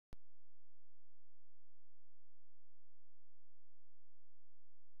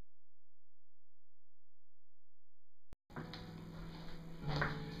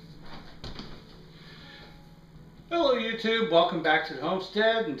YouTube, welcome back to the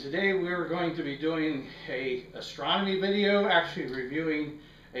homestead, and today we're going to be doing a astronomy video, actually reviewing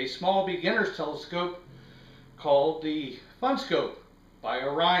a small beginner's telescope called the FunScope by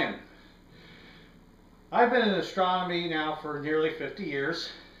Orion. I've been in astronomy now for nearly 50 years,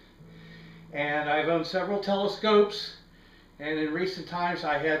 and I've owned several telescopes, and in recent times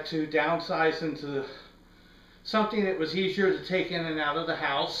I had to downsize into something that was easier to take in and out of the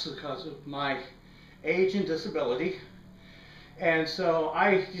house because of my age and disability. And so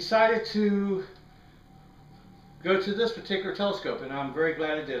I decided to go to this particular telescope, and I'm very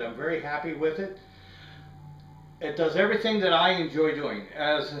glad I did. I'm very happy with it. It does everything that I enjoy doing.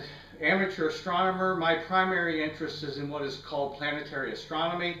 As an amateur astronomer, my primary interest is in what is called planetary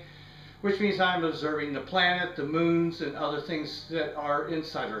astronomy, which means I'm observing the planet, the moons, and other things that are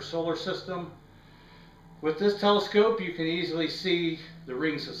inside our solar system. With this telescope, you can easily see the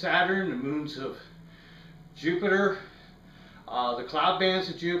rings of Saturn, the moons of Jupiter, the cloud bands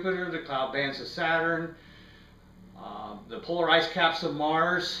of Jupiter, the cloud bands of Saturn, the polar ice caps of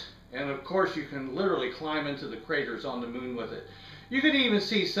Mars, and of course you can literally climb into the craters on the moon with it. You can even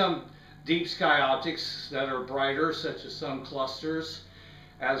see some deep sky objects that are brighter, such as some clusters,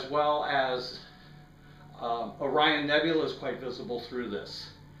 as well as Orion Nebula is quite visible through this.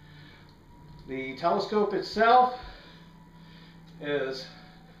 The telescope itself is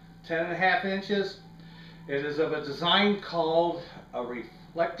 10.5 inches. It is of a design called a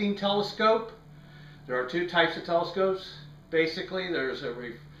reflecting telescope. There are two types of telescopes. Basically, there's a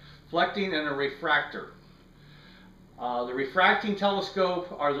reflecting and a refractor. The refracting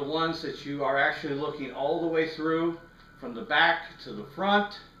telescope are the ones that you are actually looking all the way through, from the back to the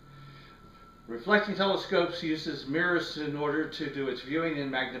front. Reflecting telescopes uses mirrors in order to do its viewing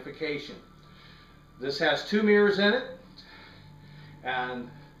and magnification. This has two mirrors in it, and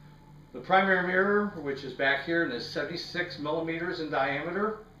the primary mirror, which is back here and is 76 millimeters in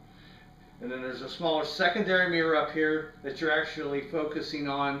diameter, and then there's a smaller secondary mirror up here that you're actually focusing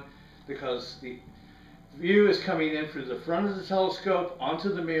on, because the view is coming in through the front of the telescope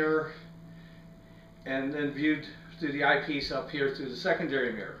onto the mirror and then viewed through the eyepiece up here through the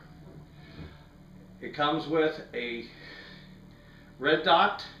secondary mirror. It comes with a red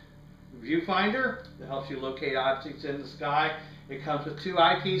dot viewfinder that helps you locate objects in the sky. It comes with two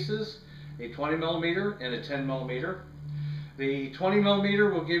eyepieces, a 20 millimeter and a 10 millimeter. The 20 millimeter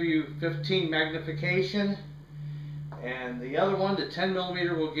will give you 15 magnification, and the other one, the 10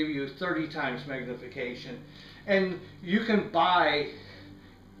 millimeter, will give you 30 times magnification. And you can buy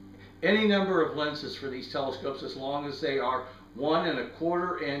any number of lenses for these telescopes as long as they are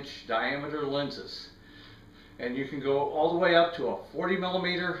 1¼ inch diameter lenses. And you can go all the way up to a 40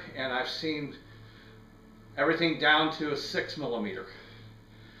 millimeter, and I've seen everything down to a 6 millimeter.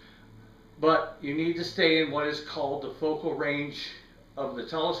 But you need to stay in what is called the focal range of the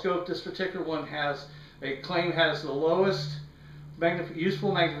telescope. This particular one has, they claim, has the lowest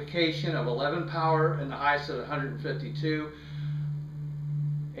useful magnification of 11 power and the highest at 152.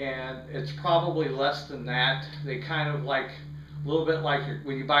 And it's probably less than that. They kind of like, a little bit like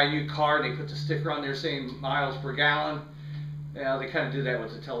when you buy a new car and they put the sticker on there saying miles per gallon. Yeah, they kind of do that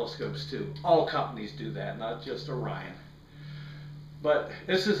with the telescopes too. All companies do that, not just Orion. But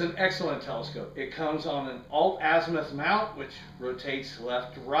this is an excellent telescope. It comes on an alt-azimuth mount, which rotates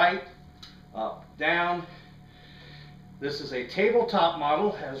left to right, up, down. This is a tabletop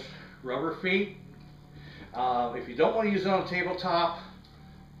model, has rubber feet. If you don't want to use it on a tabletop,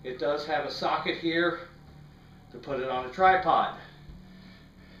 it does have a socket here to put it on a tripod.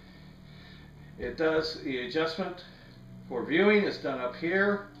 It does the adjustment for viewing is done up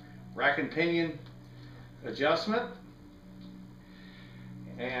here, rack and pinion adjustment,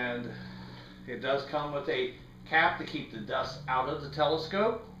 and it does come with a cap to keep the dust out of the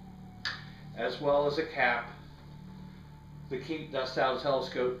telescope, as well as a cap to keep dust out of the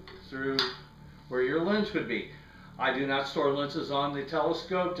telescope through where your lens would be. I do not store lenses on the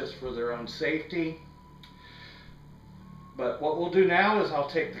telescope just for their own safety. But what we'll do now is I'll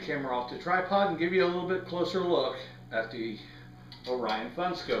take the camera off the tripod and give you a little bit closer look at the Orion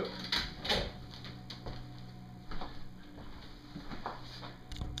FunScope.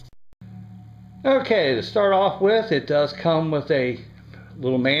 Okay, to start off with, it does come with a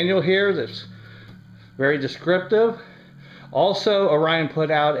little manual here that's very descriptive. Also, Orion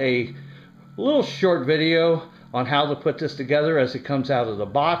put out a little short video on how to put this together as it comes out of the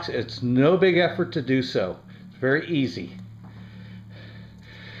box. It's no big effort to do so. It's very easy.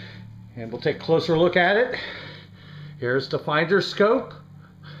 And we'll take a closer look at it. Here's the finder scope.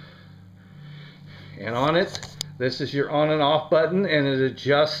 And on it, this is your on and off button, and it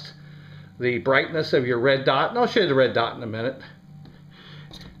adjusts the brightness of your red dot, and I'll show you the red dot in a minute.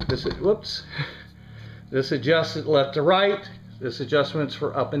 This adjusts it left to right. This adjustment's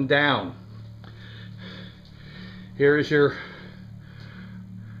for up and down. Here is your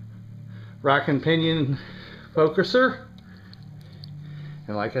rack and pinion focuser.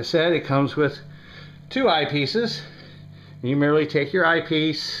 And like I said, it comes with 2 eyepieces. You merely take your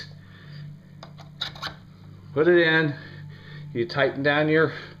eyepiece, put it in, you tighten down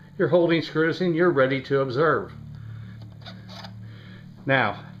your holding screws, and you're ready to observe.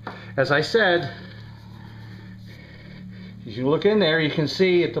 Now, as I said, as you look in there, you can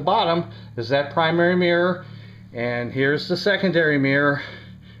see at the bottom is that primary mirror, and here's the secondary mirror,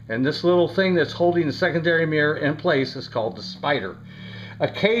 and this little thing that's holding the secondary mirror in place is called the spider.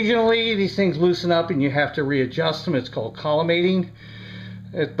 Occasionally these things loosen up and you have to readjust them. It's called collimating,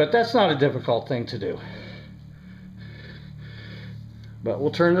 but that's not a difficult thing to do. But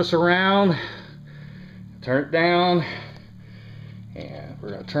we'll turn this around, turn it down, and we're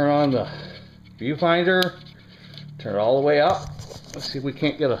going to turn on the viewfinder, turn it all the way up. Let's see if we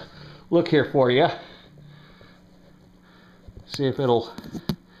can't get a look here for you. See if it'll,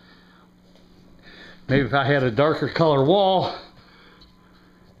 maybe if I had a darker color wall,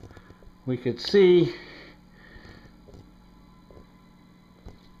 we could see.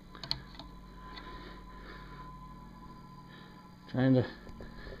 Trying to,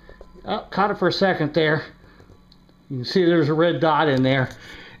 oh, caught it for a second there. You can see there's a red dot in there,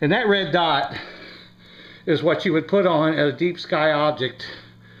 and that red dot is what you would put on a deep sky object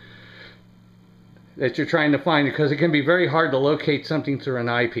that you're trying to find, because it can be very hard to locate something through an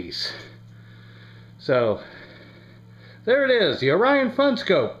eyepiece. So there it is, the Orion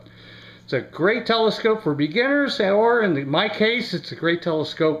FunScope. It's a great telescope for beginners, or in my case, it's a great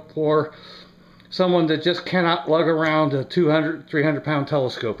telescope for someone that just cannot lug around a 200, 300 pound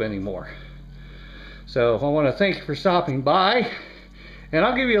telescope anymore. So I want to thank you for stopping by, and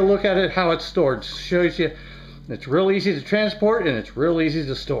I'll give you a look at it, how it's stored. It shows you it's real easy to transport and it's real easy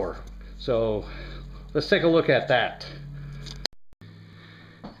to store. So let's take a look at that.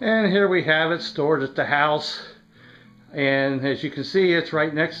 And here we have it stored at the house, and as you can see, it's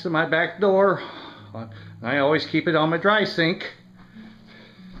right next to my back door. I always keep it on my dry sink.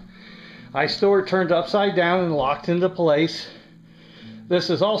 I store it turned upside down and locked into place. This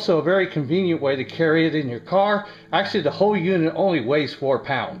is also a very convenient way to carry it in your car. Actually, the whole unit only weighs 4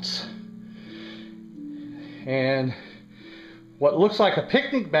 pounds. And what looks like a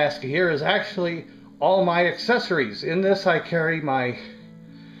picnic basket here is actually all my accessories. In this I carry my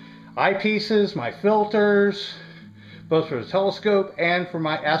eyepieces, my filters, both for the telescope and for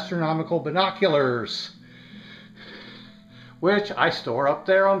my astronomical binoculars, which I store up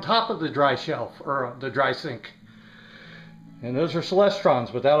there on top of the dry shelf, or the dry sink. And those are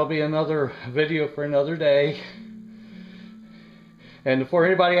Celestrons, but that'll be another video for another day. And before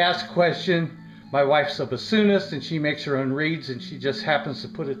anybody asks a question, my wife's a bassoonist and she makes her own reeds, and she just happens to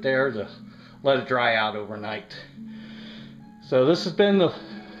put it there to let it dry out overnight. So this has been the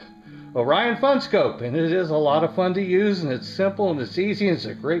Orion FunScope, and it is a lot of fun to use, and it's simple and it's easy, and it's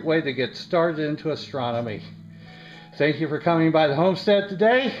a great way to get started into astronomy. Thank you for coming by the homestead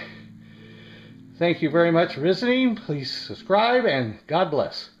today. Thank you very much for visiting. Please subscribe, and God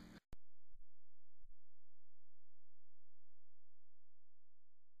bless.